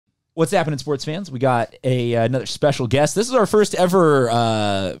What's happening, sports fans? We got another special guest. This is our first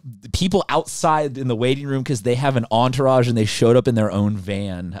ever people outside in the waiting room because they have an entourage and they showed up in their own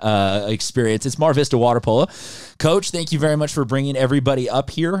van experience. It's Vista Water Polo. Coach, thank you very much for bringing everybody up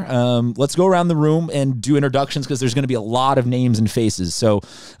here. Let's go around the room and do introductions because there's going to be a lot of names and faces. So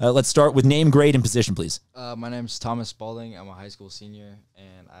let's start with name, grade, and position, please. My name's Thomas Spalding. I'm a high school senior,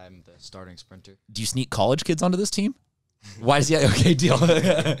 and I'm the starting sprinter. Do you sneak college kids onto this team? Why is he okay? Deal.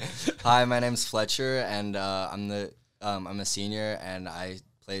 Hi, my name's Fletcher, and I'm a senior, and I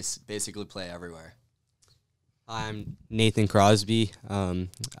basically play everywhere. I'm Nathan Crosby.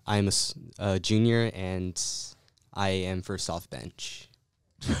 I'm a junior, and I am first off bench.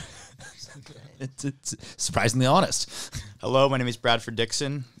 It's surprisingly honest. Hello, my name is Bradford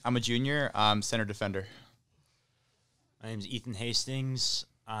Dixon. I'm a junior. I'm center defender. My name is Ethan Hastings.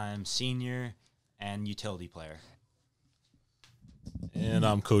 I'm senior and utility player. And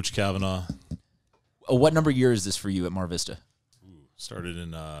I'm Coach Kavanaugh. What number year is this for you at Mar Vista? Started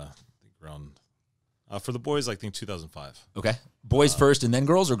in, I think around, for the boys, I think 2005. Okay. Boys first and then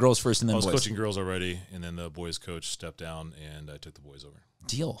girls, or girls first and then boys? I was coaching girls already, and then the boys coach stepped down, and I took the boys over.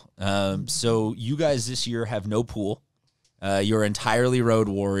 Deal. So you guys this year have no pool. You're entirely road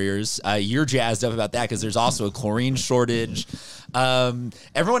warriors. You're jazzed up about that because there's also a chlorine shortage.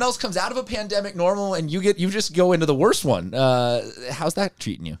 Everyone else comes out of a pandemic normal, and you just go into the worst one. How's that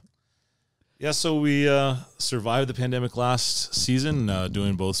treating you? Yeah, so we survived the pandemic last season,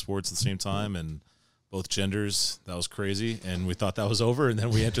 doing both sports at the same time and both genders. That was crazy, and we thought that was over, and then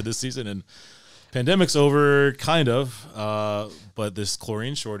we entered this season, and pandemic's over, kind of, but this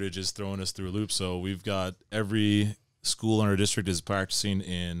chlorine shortage is throwing us through a loop. So we've got every school in our district is practicing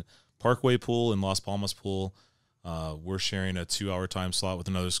in Parkway Pool and Las Palmas Pool. We're sharing a 2-hour time slot with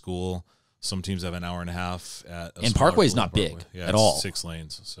another school. Some teams have an hour and a half at a and Parkway's not big at all. 6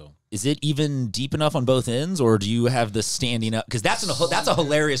 lanes. So is it even deep enough on both ends, or do you have the standing up? Because that's a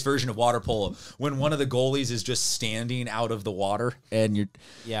hilarious version of water polo when one of the goalies is just standing out of the water and you're.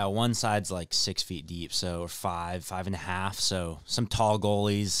 Yeah, one side's like 6 feet deep, so 5.5. So some tall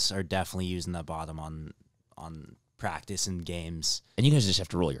goalies are definitely using the bottom on practice and games. And you guys just have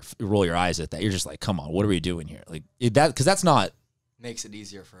to roll your eyes at that. You're just like, come on, what are we doing here? Like that, because that's not. Makes it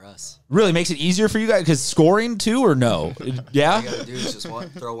easier for us. Really makes it easier for you guys because scoring too, or no? Yeah. All you gotta do is just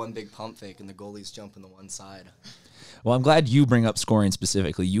throw one big pump fake, and the goalie's jumping to one side. Well, I'm glad you bring up scoring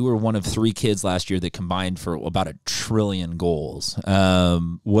specifically. You were one of 3 kids last year that combined for about 1 trillion goals.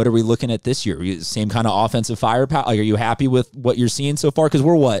 What are we looking at this year? Same kind of offensive firepower? Like, are you happy with what you're seeing so far? Because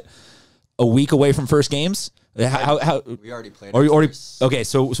we're a week away from first games. How we already played. Okay,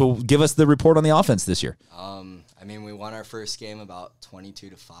 so give us the report on the offense this year. I mean, we won our first game about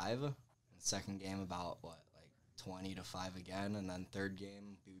 22-5. And second game about 20-5 again, and then third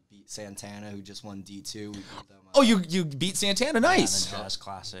game we beat Santana, who just won D2. We beat them. Oh, you beat Santana, nice. Yeah, the Jazz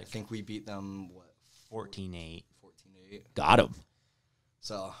Classic. I think we beat them 14-8. 14-8. Got him.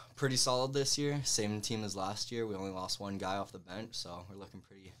 So pretty solid this year. Same team as last year. We only lost 1 guy off the bench, so we're looking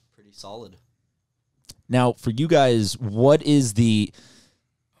pretty solid. Now, for you guys, what is the,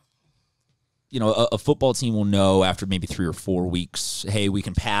 a football team will know after maybe 3 or 4 weeks, hey, we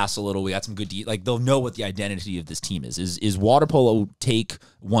can pass a little, we got some good, they'll know what the identity of this team is. Is water polo take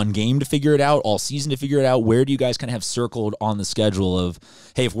 1 game to figure it out, all season to figure it out? Where do you guys kind of have circled on the schedule of,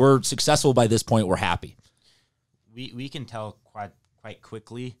 hey, if we're successful by this point, we're happy? We can tell quite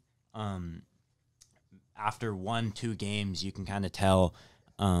quickly. After 1-2 games, you can kind of tell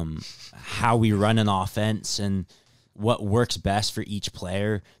how we run an offense and what works best for each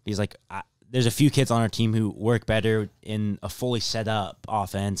player. Because there's a few kids on our team who work better in a fully set up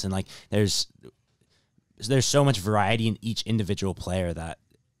offense, and there's so much variety in each individual player that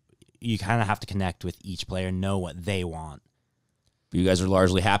you kind of have to connect with each player and know what they want. You guys are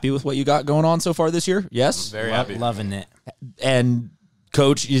largely happy with what you got going on so far this year? Yes? Very happy. Loving it. And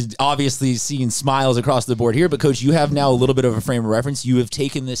Coach is obviously seeing smiles across the board here, but Coach, you have now a little bit of a frame of reference. You have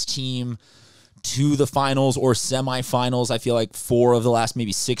taken this team to the finals or semifinals. I feel like 4 of the last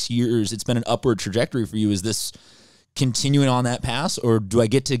maybe 6 years, it's been an upward trajectory for you. Is this continuing on that path, or do I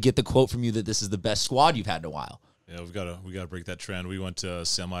get to get the quote from you that this is the best squad you've had in a while? Yeah, we got to break that trend. We went to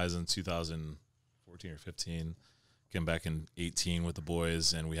semis in 2014 or 15, came back in 18 with the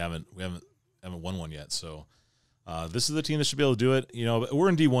boys, and we haven't won one yet. So. This is the team that should be able to do it. We're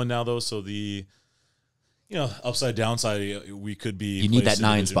in D1 now, though, so the upside downside, we could be. You need that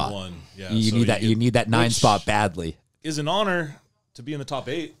 9 spot. 1. Yeah, you need that 9 spot badly. Is an honor to be in the top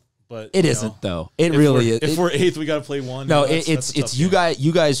 8, but it isn't though. It really is. If we're 8th, we got to play 1. No, it's you guys.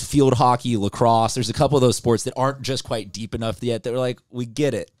 You guys field hockey, lacrosse. There's a couple of those sports that aren't just quite deep enough yet. That we're like, we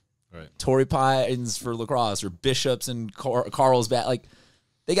get it. Right. Torrey Pines for lacrosse, or Bishops and Carlsbad. Like,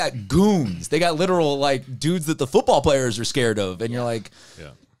 they got goons. They got literal, like, dudes that the football players are scared of. And you're like,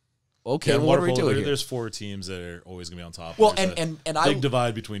 okay, well, what are we doing here? There's 4 teams that are always going to be on top. Well, There's and big I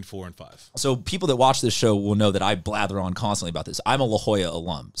divide between 4 and 5. So people that watch this show will know that I blather on constantly about this. I'm a La Jolla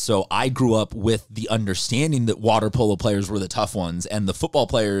alum. So I grew up with the understanding that water polo players were the tough ones, and the football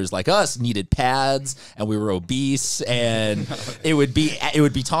players like us needed pads, and we were obese, and it would be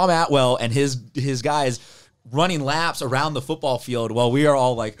Tom Atwell and his guys running laps around the football field while we are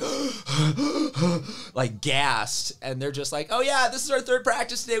all like like gassed, and they're just like, oh yeah, this is our 3rd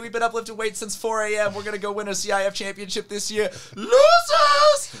practice today, we've been uplifting weights since 4 a.m, we're gonna go win a CIF championship this year,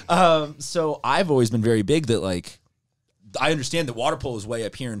 losers. So I've always been very big that, like, I understand that water polo is way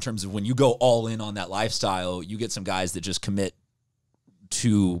up here in terms of when you go all in on that lifestyle, you get some guys that just commit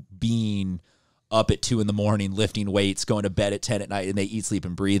to being up at 2 in the morning, lifting weights, going to bed at 10 at night, and they eat, sleep,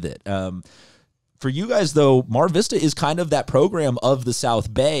 and breathe it. For you guys, though, Mar Vista is kind of that program of the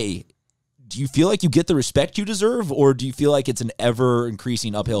South Bay. Do you feel like you get the respect you deserve, or do you feel like it's an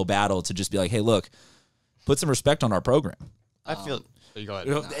ever-increasing uphill battle to just be like, hey, look, put some respect on our program? I feel. You go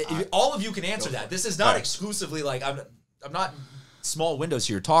ahead. All of you can answer that. This is not exclusively like I'm not small windows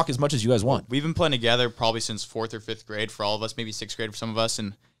here. Talk as much as you guys want. We've been playing together probably since 4th or 5th grade for all of us, maybe 6th grade for some of us,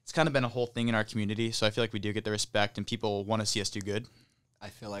 and it's kind of been a whole thing in our community. So I feel like we do get the respect, and people want to see us do good. I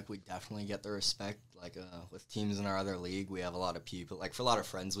feel like we definitely get the respect. Like with teams in our other league, we have a lot of people, like for a lot of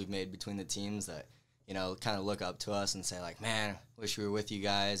friends we've made between the teams that, you know, kind of look up to us and say like, man, wish we were with you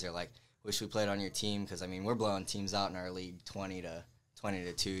guys, or like, wish we played on your team, because I mean, we're blowing teams out in our league 20 to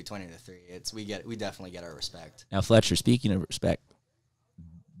 2, 20 to 3. We definitely get our respect. Now, Fletcher, speaking of respect,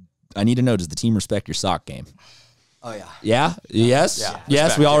 I need to know, does the team respect your sock game? Oh yeah. Yeah. Yes. Yeah.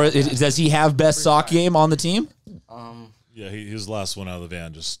 Yes. We all. Does he have best sock game on the team? Yeah, he was the last one out of the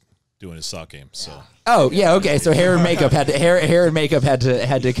van, just doing his sock game. So. Oh yeah, okay. So hair and makeup had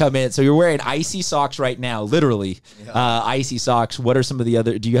to come in. So you're wearing icy socks right now, literally icy socks. What are some of the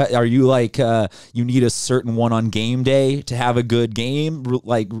other? Are you like you need a certain one on game day to have a good game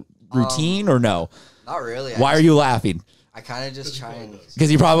routine, or no? Not really. Why are you laughing? I kind of just try and. Because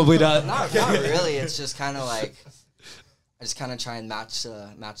he probably does. Not really. It's just kind of like I just kind of try and match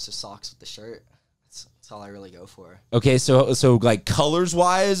the socks with the shirt. That's all I really go for. Okay, so like colors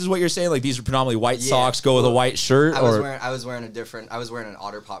wise is what you're saying? Like these are predominantly white socks, go with a white shirt? I was wearing an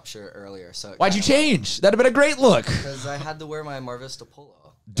Otter Pop shirt earlier. So why'd you change? That'd have been a great look. Because I had to wear my Mar Vista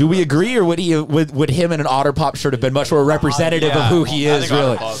polo. Do we agree, or would him in an Otter Pop shirt have been much more representative of who he is,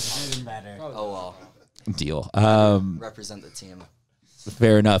 really? Oh well. Deal. Represent the team.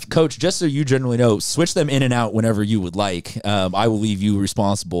 Fair enough. Coach, just so you generally know, switch them in and out whenever you would like. I will leave you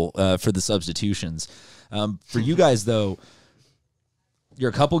responsible for the substitutions. For you guys, though,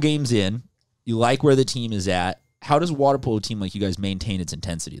 you're a couple games in. You like where the team is at. How does a water polo team like you guys maintain its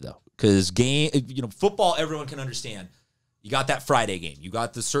intensity, though? Because football, everyone can understand. You got that Friday game. You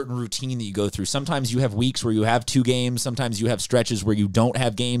got the certain routine that you go through. Sometimes you have weeks where you have 2 games. Sometimes you have stretches where you don't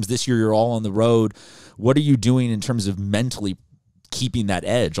have games. This year, you're all on the road. What are you doing in terms of mentally keeping that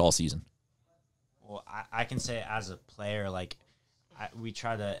edge all season? Well, I can say as a player, like we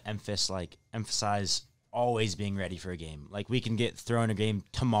try to emphasize always being ready for a game. Like we can get thrown a game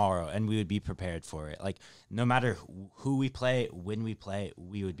tomorrow and we would be prepared for it. Like no matter who we play, when we play,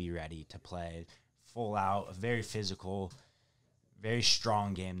 we would be ready to play full out, a very physical, very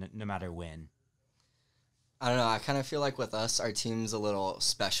strong game, no matter when. I don't know. I kind of feel like with us, our team's a little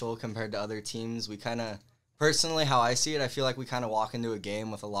special compared to other teams. We kind of, personally, how I see it, I feel like we kind of walk into a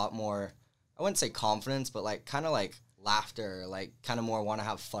game with a lot more, I wouldn't say confidence, but like kind of like laughter, like kind of more want to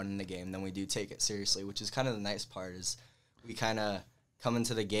have fun in the game than we do take it seriously, which is kind of the nice part is we kind of come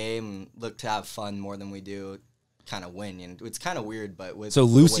into the game and look to have fun more than we do kind of win. And it's kind of weird, but with so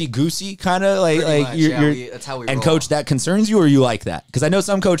loosey-goosey kind of like that's how we and roll. Coach, that concerns you, or you like that? Because I know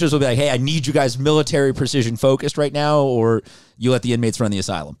some coaches will be like, hey, I need you guys military precision focused right now, or you let the inmates run the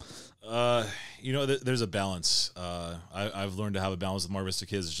asylum. There's a balance. I've learned to have a balance with Mar Vista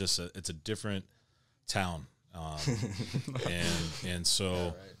kids. It's just it's a different town, and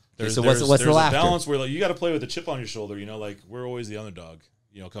so there's what's the laughter? A balance where like you got to play with a chip on your shoulder. Like we're always the underdog.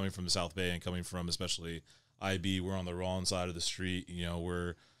 Coming from the South Bay and coming from especially IB, we're on the wrong side of the street.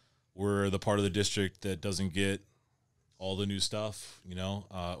 We're the part of the district that doesn't get all the new stuff.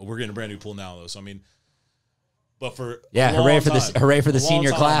 We're getting a brand new pool now though. So I mean. But hooray for the senior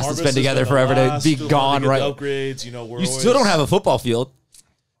class that's been together forever to be gone, right? Upgrades, you still don't have a football field.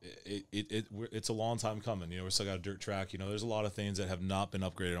 It's a long time coming. We still got a dirt track. There's a lot of things that have not been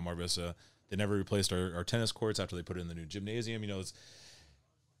upgraded on Mar Vista. They never replaced our tennis courts after they put it in the new gymnasium. It's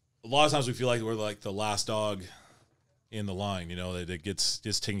a lot of times we feel like we're like the last dog in the line, you know, that gets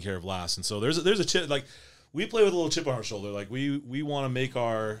taken care of last. And so there's a chip, like we play with a little chip on our shoulder. Like we want to make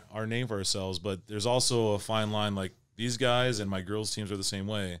our name for ourselves, but there's also a fine line. Like these guys and my girls teams are the same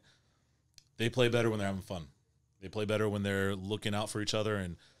way. They play better when they're having fun. They play better when they're looking out for each other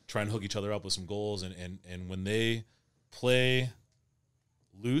and trying to hook each other up with some goals. And when they play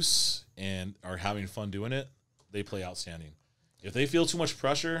loose and are having fun doing it, they play outstanding. If they feel too much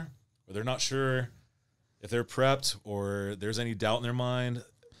pressure or they're not sure if they're prepped or there's any doubt in their mind,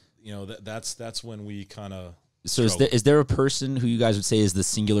 you know, that's when we kind of. So is there a person who you guys would say is the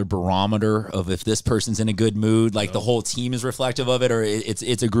singular barometer of if this person's in a good mood, like the whole team is reflective of it, or it's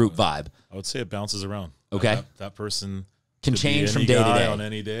a group vibe? I would say it bounces around. Okay. That person Can could change be from any day to guy day. on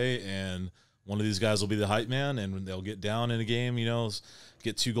any day, and one of these guys will be the hype man, and they'll get down in a game, you know,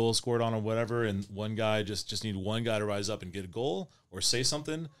 get 2 goals scored on or whatever, and one guy just need one guy to rise up and get a goal or say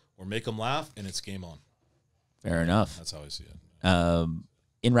something or make them laugh, and it's game on. Fair enough. That's how I see it.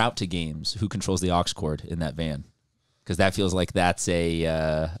 En route to games, who controls the aux cord in that van? Because that feels like that's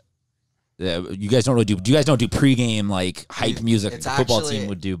a you guys don't really do. You guys don't do pregame like hype music like the football actually- team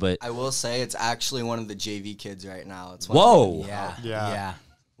would do. But I will say it's actually one of the JV kids right now. It's whoa, Yeah.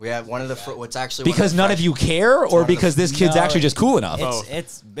 We have one of the what's actually one because the none of you care, or one of the- because this kid's No, actually just cool enough.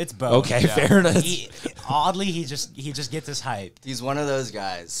 It's both. Okay, fair enough. Oddly, he just gets us hyped. He's one of those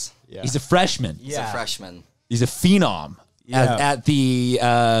guys. Yeah. He's a freshman. He's a freshman. He's a phenom at the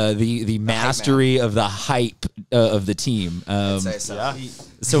mastery of the hype of the team. I'd say so. Yeah.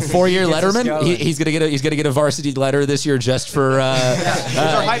 So 4-year He gets us letterman. going. He's gonna get a varsity letter this year just for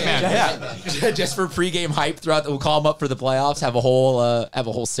hype man. just for pregame hype throughout. We'll call him up for the playoffs. Have a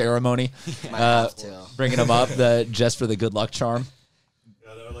whole ceremony. Might have to. Bringing him up just for the good luck charm.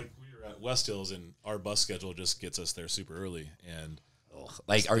 Like we were at West Hills, and our bus schedule just gets us there super early, and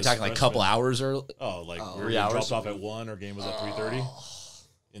Like, are we This talking like a couple freshman- hours or? we were dropped off at 1. Our game was at 3:30.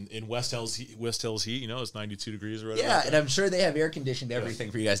 In West Hills heat, you know, it's 92 degrees or whatever. Yeah, and I'm sure they have air conditioned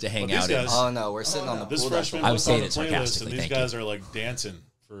everything for you guys to hang But these out in. guys- Oh no, we're sitting on the This pool deck. freshman I was was on saying the it playlist, sarcastically, and these thank guys are like dancing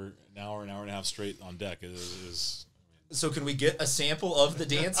for an hour and a half straight on deck. It is So can we get a sample of the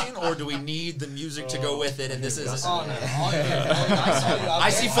dancing, or do we need the music to go with it? And this is. I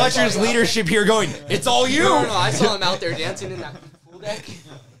see Fletcher's leadership here going. It's all you. I saw him out there dancing in that pool deck.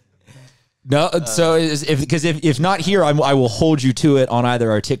 No, so if not here, I will hold you to it on either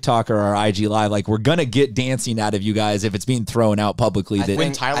our TikTok or our IG Live. Like, we're gonna get dancing out of you guys if it's being thrown out publicly. I That When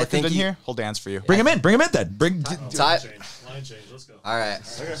think- Tyler I comes think in you- here, he'll dance for you. bring him in then. line change. Let's go. All right,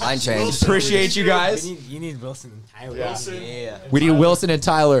 line change. Appreciate you guys. You need Wilson and Tyler. Yeah. We need Wilson and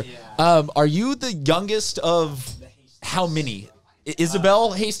Tyler. Are you the youngest of how many?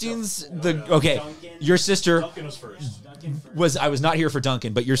 Isabel Hastings. Your sister Duncan was first. I was not here for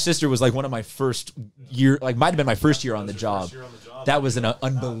Duncan, but your sister was like one of my first year, like might have been my first year on the job. That was an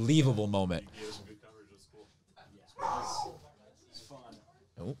unbelievable moment.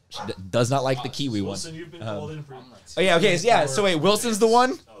 Oh, she does not like the Kiwi one. Wilson, you've been called in for. Oh yeah, okay, yeah. So wait, Wilson's the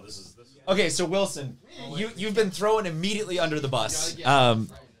one. Oh, this is. Okay, so Wilson, you've been thrown immediately under the bus.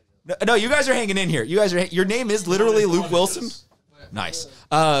 No, you guys are hanging in here. Your name is literally Luke Wilson. Nice,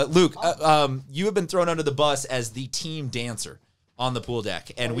 Luke. You have been thrown under the bus as the team dancer on the pool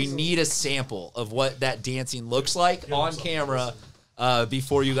deck, and we need a sample of what that dancing looks like on camera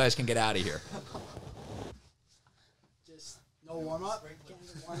before you guys can get out of here. No warm up.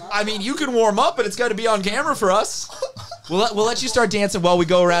 I mean, you can warm up, but it's got to be on camera for us. We'll let you start dancing while we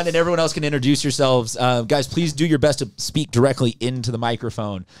go around, and everyone else can introduce yourselves. Guys, please do your best to speak directly into the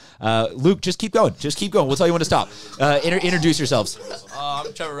microphone. Luke, just keep going. Just keep going. We'll tell you when to stop. Introduce yourselves.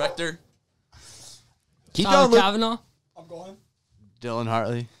 I'm Trevor Rector. Keep Tyler going, Luke. Kavanaugh. I'm going. Dylan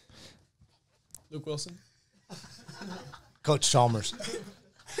Hartley. Luke Wilson. Coach Chalmers.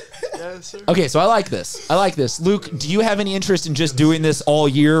 Yes, sir. Okay, so I like this. Luke, do you have any interest in just doing this all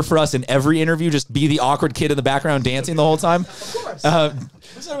year for us in every interview? Just be the awkward kid in the background dancing the whole time? Of course.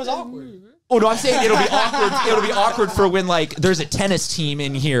 Who said it was awkward? Oh no, I'm saying it'll be awkward. It'll be awkward for when like there's a tennis team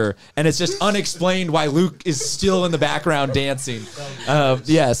in here and it's just unexplained why Luke is still in the background dancing.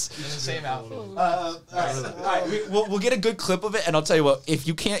 Yes. Same outfit. All right. We'll get a good clip of it, and I'll tell you what. If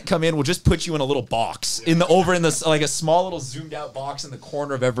you can't come in, we'll just put you in a little box like a small little zoomed out box in the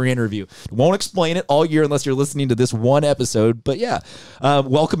corner of every interview. Won't explain it all year unless you're listening to this one episode. But yeah,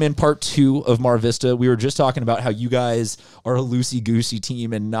 welcome in part 2 of Mar Vista. We were just talking about how you guys are a loosey goosey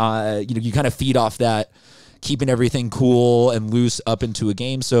team, and you kind of feed off that, keeping everything cool and loose up into a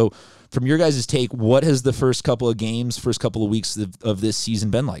game. So, from your guys' take, what has the first couple of weeks of this season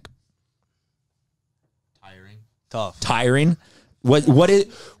been like? Tough. Tiring. What's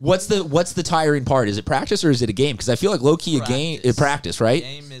the tiring part? Is it practice or is it a game? Because I feel like low key a game practice, right?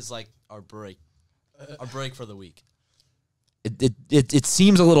 Game is like our break for the week. It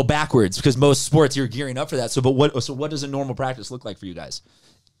seems a little backwards because most sports you're gearing up for that. So what does a normal practice look like for you guys?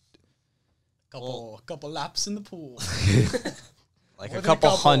 Couple laps in the pool. Like a couple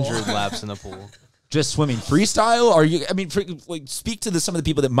hundred laps in the pool. Just swimming freestyle? Are you? I mean, speak to some of the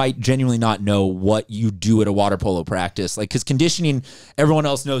people that might genuinely not know what you do at a water polo practice. Like, because conditioning, everyone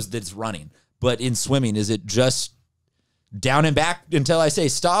else knows that it's running, but in swimming, is it just down and back until I say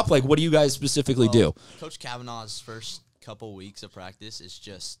stop? Like, what do you guys specifically do? Coach Kavanaugh's first couple weeks of practice is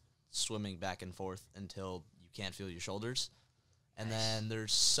just swimming back and forth until you can't feel your shoulders, and then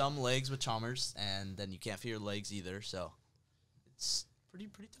there's some legs with Chalmers, and then you can't feel your legs either. So it's pretty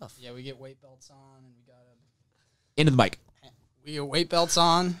tough. Yeah, we get weight belts on, and Into the mic. we get weight belts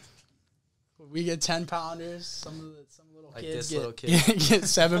on. We get 10-pounders. Some little Like kids this little kid. get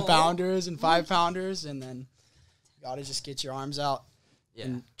 7-pounders and 5-pounders, and then you gotta just get your arms out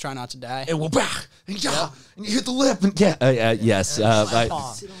and try not to die. And we'll back and and you hit the lip and yes.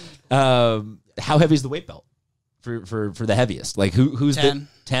 How heavy is the weight belt for the heaviest? Like who's 10.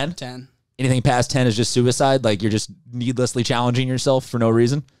 10? 10. Anything past 10 is just suicide. Like you're just needlessly challenging yourself for no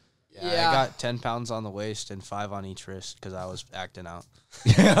reason. Yeah, I got 10 pounds on the waist and 5 on each wrist because I was acting out.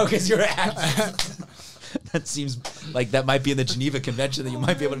 Okay, so you're acting. That seems like that might be in the Geneva Convention that you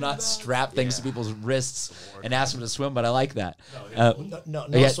might be able to not strap things to people's wrists and ask them to swim, but I like that. No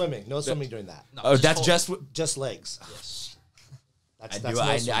yeah. swimming. No swimming during that. Oh, that's Just legs. Yes.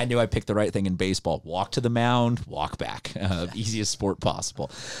 I knew I picked the right thing in baseball. Walk to the mound, walk back. Easiest sport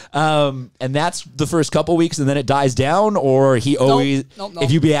possible. And that's the first couple weeks, and then it dies down. Or he always, Nope. if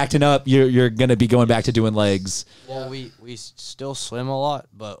you be acting up, you're gonna be going back to doing legs. Well, we still swim a lot,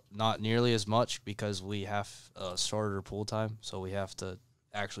 but not nearly as much because we have a shorter pool time, so we have to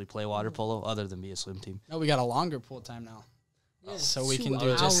actually play water polo other than be a swim team. No, we got a longer pool time now. So we 2 can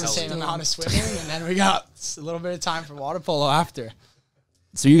do just the hours same still. amount of swimming, and then we got a little bit of time for water polo after.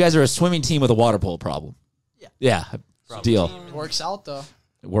 So you guys are a swimming team with a water polo problem. Yeah. Deal. It works out, though.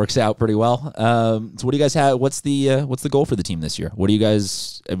 It works out pretty well. So what do you guys have? What's the goal for the team this year? What do you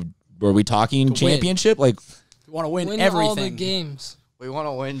guys? Were we talking To win. championship? Like We want to win, Win everything. all the games. We want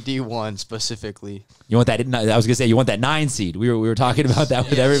to win D1 specifically. you want that? I was gonna say you want that 9 seed. We were talking about that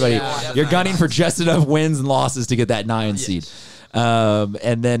with everybody. Yeah. You're gunning for just enough wins and losses to get that 9 seed.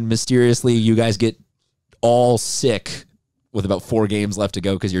 And then mysteriously you guys get all sick with about 4 games left to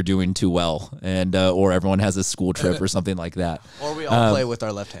go because you're doing too well, and or everyone has a school trip or something like that. Or we all play with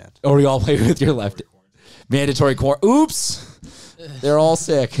our left hand. Or we all play with your left. Mandatory core. Oops. They're all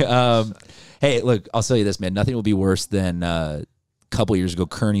sick. Hey, look, I'll tell you this, man. Nothing will be worse than a couple years ago,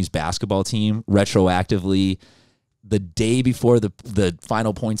 Kearney's basketball team retroactively, the day before the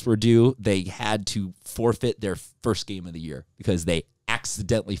final points were due, they had to forfeit their first game of the year because they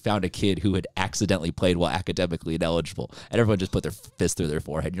accidentally found a kid who had accidentally played while academically ineligible. And everyone just put their fist through their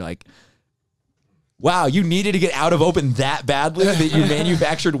forehead. And you're like, wow, you needed to get out of open that badly that you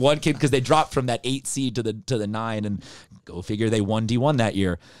manufactured one kid because they dropped from that 8 seed to the 9, and go figure they won D1 that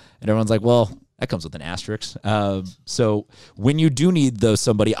year. And everyone's like, well, that comes with an asterisk. So when you do need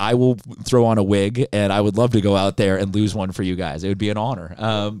somebody, I will throw on a wig, and I would love to go out there and lose one for you guys. It would be an honor.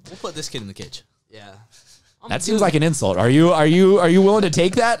 We'll put this kid in the cage. Yeah. That seems like an insult. Are you willing to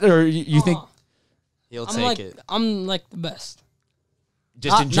take that, or you think He'll I'm take like it. I'm like the best.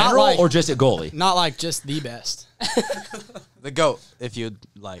 just in Not general like- or just at goalie? Not like just the best. The GOAT, if you'd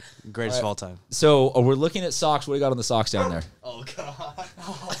like. Greatest of all time. So we're looking at socks. What do you got on the socks down there? Oh god.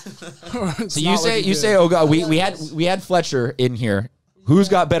 It's So not looking good. oh god, we had Fletcher in here. Who's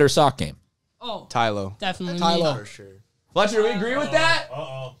got better sock game? Oh, Tylo. definitely Tyler. For sure. Fletcher, we agree with that?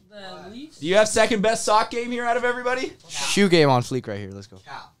 me. The Leafs. Do you have second best sock game here out of everybody? Shoe game on fleek right here. Let's go.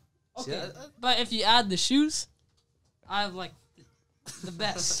 Okay, but if you add the shoes, I have like the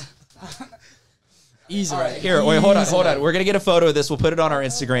best. Easy. Here, wait, hold on. We're gonna get a photo of this. We'll put it on our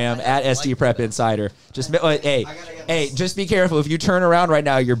Instagram at SD Prep Insider. Just hey, just be careful. If you turn around right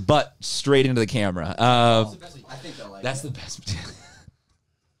now, your butt straight into the camera. I think they'll like That's the best.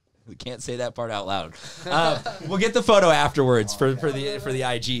 We can't say that part out loud. We'll get the photo afterwards for the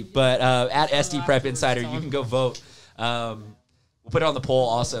IG. But at SD Prep Insider, you can go vote. We'll put it on the poll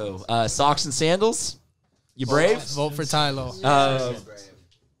also. Socks and sandals. You brave? Vote for Tylo.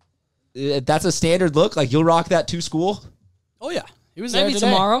 That's a standard look. Like you'll rock that to school. Oh yeah, he was Maybe there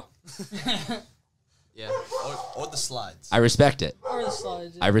today. tomorrow. Yeah. Or the slides. I respect it. Or the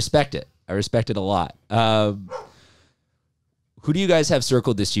slides. I respect it. I respect it a lot. Who do you guys have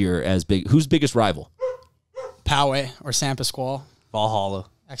circled this year as big? Who's biggest rival? Poway or San Pasquale. Valhalla.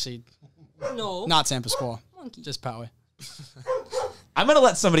 Actually, No. not San Pasquale. Monkey. Just Poway. I'm gonna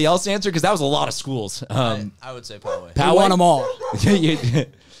let somebody else answer because that was a lot of schools. I would say Poway. We Poway? won them all.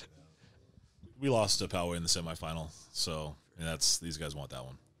 We lost to Poway in the semifinal, so these guys want that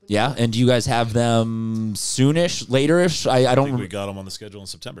one. Yeah, and do you guys have them soonish, laterish? I I don't. think we got them on the schedule in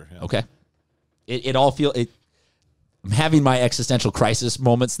September. Yeah. Okay. It all feel it. I'm having my existential crisis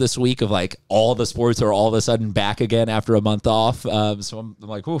moments this week of like all the sports are all of a sudden back again after a month off. So I'm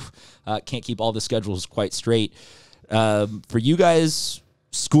like, oof, can't keep all the schedules quite straight. For you guys,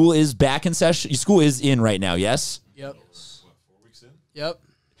 school is back in session. School is in right now. Yes. Yep. 4 weeks in. Yep.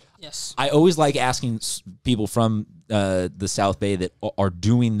 Yes. I always like asking people from the South Bay that are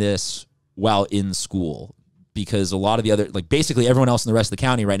doing this while in school, because a lot of the other, like basically everyone else in the rest of the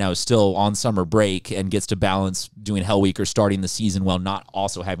county right now is still on summer break and gets to balance doing Hell Week or starting the season while not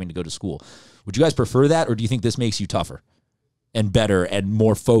also having to go to school. Would you guys prefer that, or do you think this makes you tougher and better and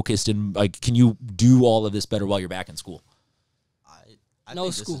more focused, and like can you do all of this better while you're back in school? I No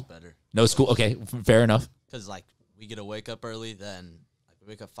think school. This is better No school. Okay, fair enough. because like we get to wake up early, then like, we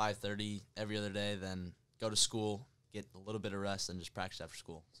wake up 5:30 every other day, then go to school, get a little bit of rest, and just practice after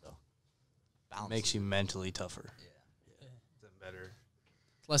school. So balance Makes you mentally tougher. better.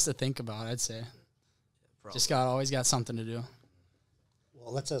 Less to think about, I'd say. Probably. Just always got something to do.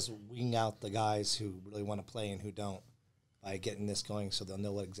 Well, let's us wing out the guys who really want to play and who don't by getting this going, so they'll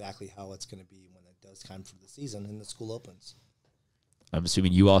know exactly how it's going to be when it does time for the season and the school opens. I'm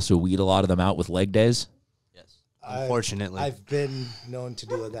assuming you also weed a lot of them out with leg days. Yes. Unfortunately. I've been known to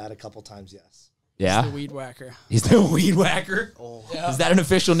do that a couple times. Yes. Yeah, The weed whacker. he's the weed whacker. Oh, Yeah. Is that an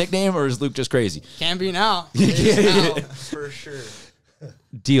official nickname, or is Luke just crazy? Can be now. for sure.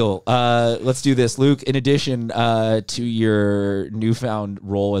 Deal. Let's do this, Luke. In addition to your newfound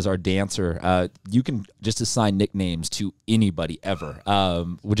role as our dancer, you can just assign nicknames to anybody ever.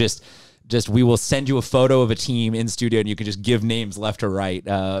 We will send you a photo of a team in studio, and you can just give names left to right.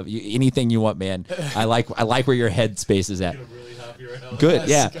 Anything you want, man. I like where your headspace is at. I'm really happy right now. Good.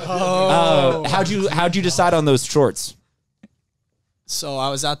 Yeah. How'd you decide on those shorts? So I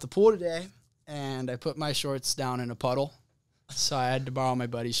was at the pool today, and I put my shorts down in a puddle. So I had to borrow my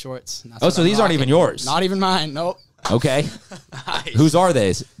buddy's shorts. And that's what So I'm these aren't even rocking. yours. Not even mine. Nope. Okay. Whose are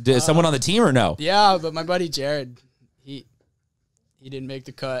they? Someone on the team or no? Yeah, but my buddy Jared, he didn't make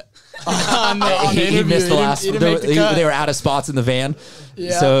the cut. on the He interview. missed the last. He didn't make the cut. They were out of spots in the van.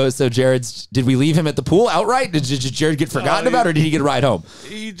 Yeah. So Jared's. Did we leave him at the pool outright? Did Jared get forgotten about, or did he get a ride home?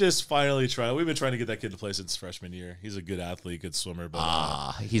 He just finally tried. We've been trying to get that kid to play since freshman year. He's a good athlete, good swimmer,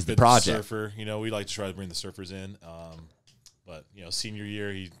 but He's the good project. surfer. We like to try to bring the surfers in. But senior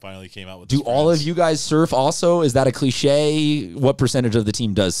year, he finally came out with. Do his all of friends. you guys surf? Also, is that a cliche? What percentage of the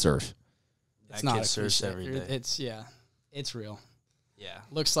team does surf? It's That not kid a surfs cliche. every day. It's real. Yeah.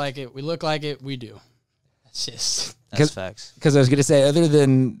 Looks like it. We look like it. We do. It's just That's facts. Because I was going to say, other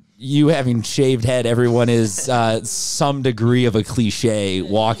than you having shaved head, everyone is some degree of a cliche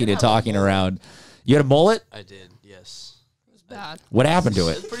walking and talking around. You had a mullet? I did. Yes. It was bad. What happened to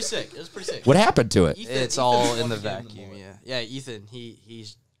It it? was pretty sick. It was pretty sick. What happened to it? It's Ethan all wanted in the to get him vacuum, more. yeah. Yeah, Ethan,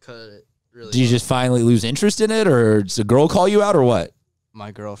 he's cut it really Did you well. just finally lose interest in it, or does a girl call you out, or what?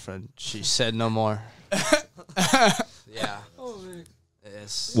 My girlfriend, she said no more. Yeah.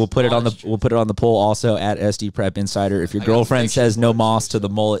 It's We'll put it on the honest we'll put it on the poll also at SD Prep Insider. If your I got girlfriend pictures says for no it. moss to the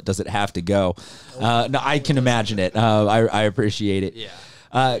mullet, does it have to go? No, I can imagine it. I appreciate it.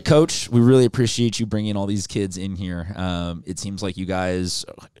 Yeah. Coach, we really appreciate you bringing all these kids in here. It seems like you guys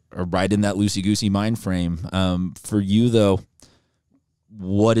are right in that loosey-goosey mind frame. For you, though,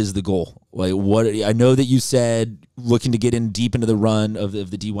 what is the goal? Like, what? I know that you said looking to get in deep into the run of the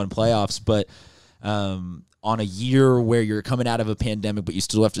D1 playoffs, but on a year where you're coming out of a pandemic, but you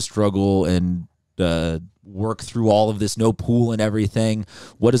still have to struggle and work through all of this, no pool and everything.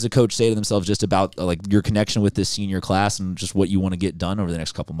 What does a coach say to themselves just about like your connection with this senior class and just what you want to get done over the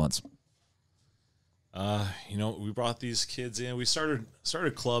next couple months? We brought these kids in. We started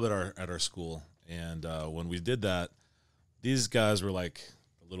a club at our school, and when we did that, these guys were like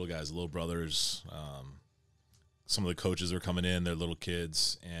the little guys, the little brothers. Some of the coaches were coming in, they're little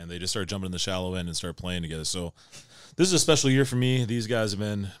kids, and they just started jumping in the shallow end and started playing together. So this is a special year for me. These guys have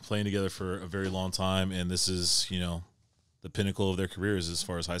been playing together for a very long time, and this is, the pinnacle of their careers as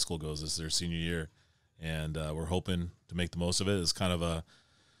far as high school goes. This is their senior year, and we're hoping to make the most of it. It's kind of a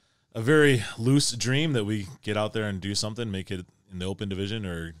very loose dream that we get out there and do something, make it in the open division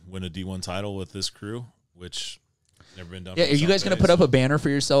or win a D1 title with this crew, which never been done. Yeah, are you guys going to put up a banner for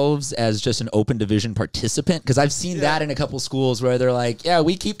yourselves as just an open division participant? Because I've seen that in a couple schools where they're like, yeah,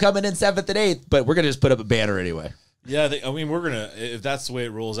 we keep coming in 7th and 8th, but we're going to just put up a banner anyway. Yeah, I mean, we're gonna if that's the way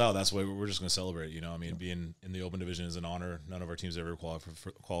it rolls out, that's the way we're just gonna celebrate. You know, I mean, being in the Open division is an honor. None of our teams ever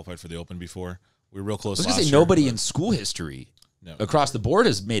qualified for the Open before. We were real close. I was gonna last say year, nobody but in school history no, across the board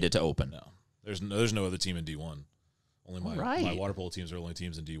has made it to Open. no. There's no other team in D1. Only my water polo teams are only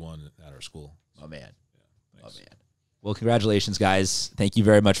teams in D1 at our school. Oh man, Yeah, oh thanks. man. Well, congratulations, guys! Thank you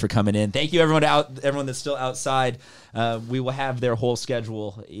very much for coming in. Thank you, everyone that's still outside. We will have their whole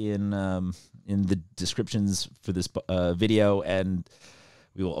schedule in the descriptions for this video, and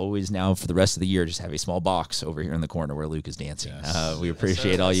we will always now for the rest of the year just have a small box over here in the corner where Luke is dancing. Yes. We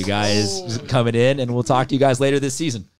appreciate all you guys coming in, and we'll talk to you guys later this season.